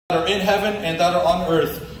are in heaven and that are on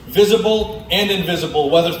earth, visible and invisible,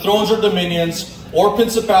 whether thrones or dominions, or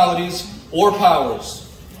principalities, or powers.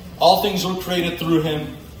 All things were created through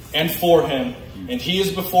him and for him, and he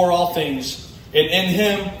is before all things, and in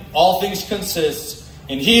him all things consist,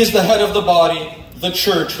 and he is the head of the body, the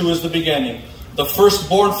church, who is the beginning, the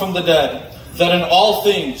firstborn from the dead, that in all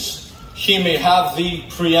things he may have the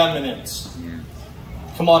preeminence.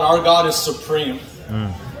 Come on, our God is supreme.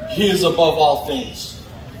 He is above all things.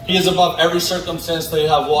 He is above every circumstance that you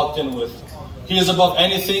have walked in with. He is above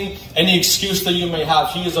anything, any excuse that you may have.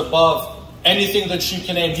 He is above anything that you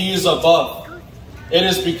can name. He is above. It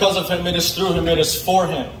is because of him, it is through him, it is for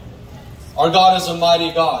him. Our God is a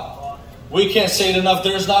mighty God. We can't say it enough.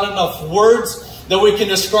 There's not enough words that we can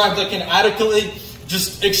describe that can adequately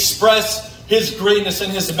just express his greatness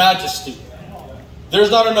and his majesty. There's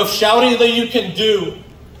not enough shouting that you can do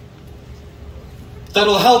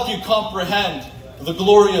that'll help you comprehend the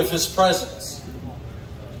glory of his presence.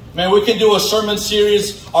 Man, we can do a sermon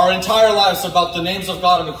series our entire lives about the names of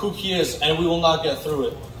God and who he is, and we will not get through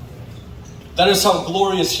it. That is how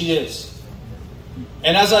glorious he is.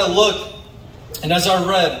 And as I look and as I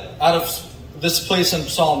read out of this place in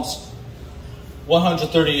Psalms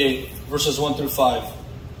 138, verses 1 through 5,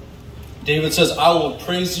 David says, I will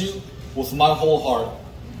praise you with my whole heart.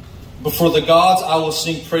 Before the gods, I will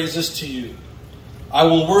sing praises to you. I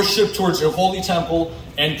will worship towards your holy temple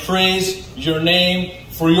and praise your name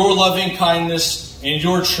for your loving kindness and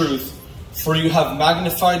your truth, for you have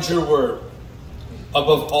magnified your word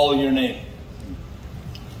above all your name.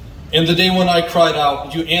 In the day when I cried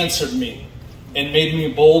out, you answered me and made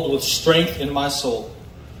me bold with strength in my soul.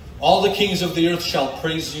 All the kings of the earth shall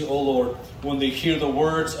praise you, O Lord, when they hear the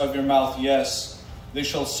words of your mouth. Yes, they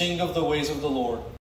shall sing of the ways of the Lord.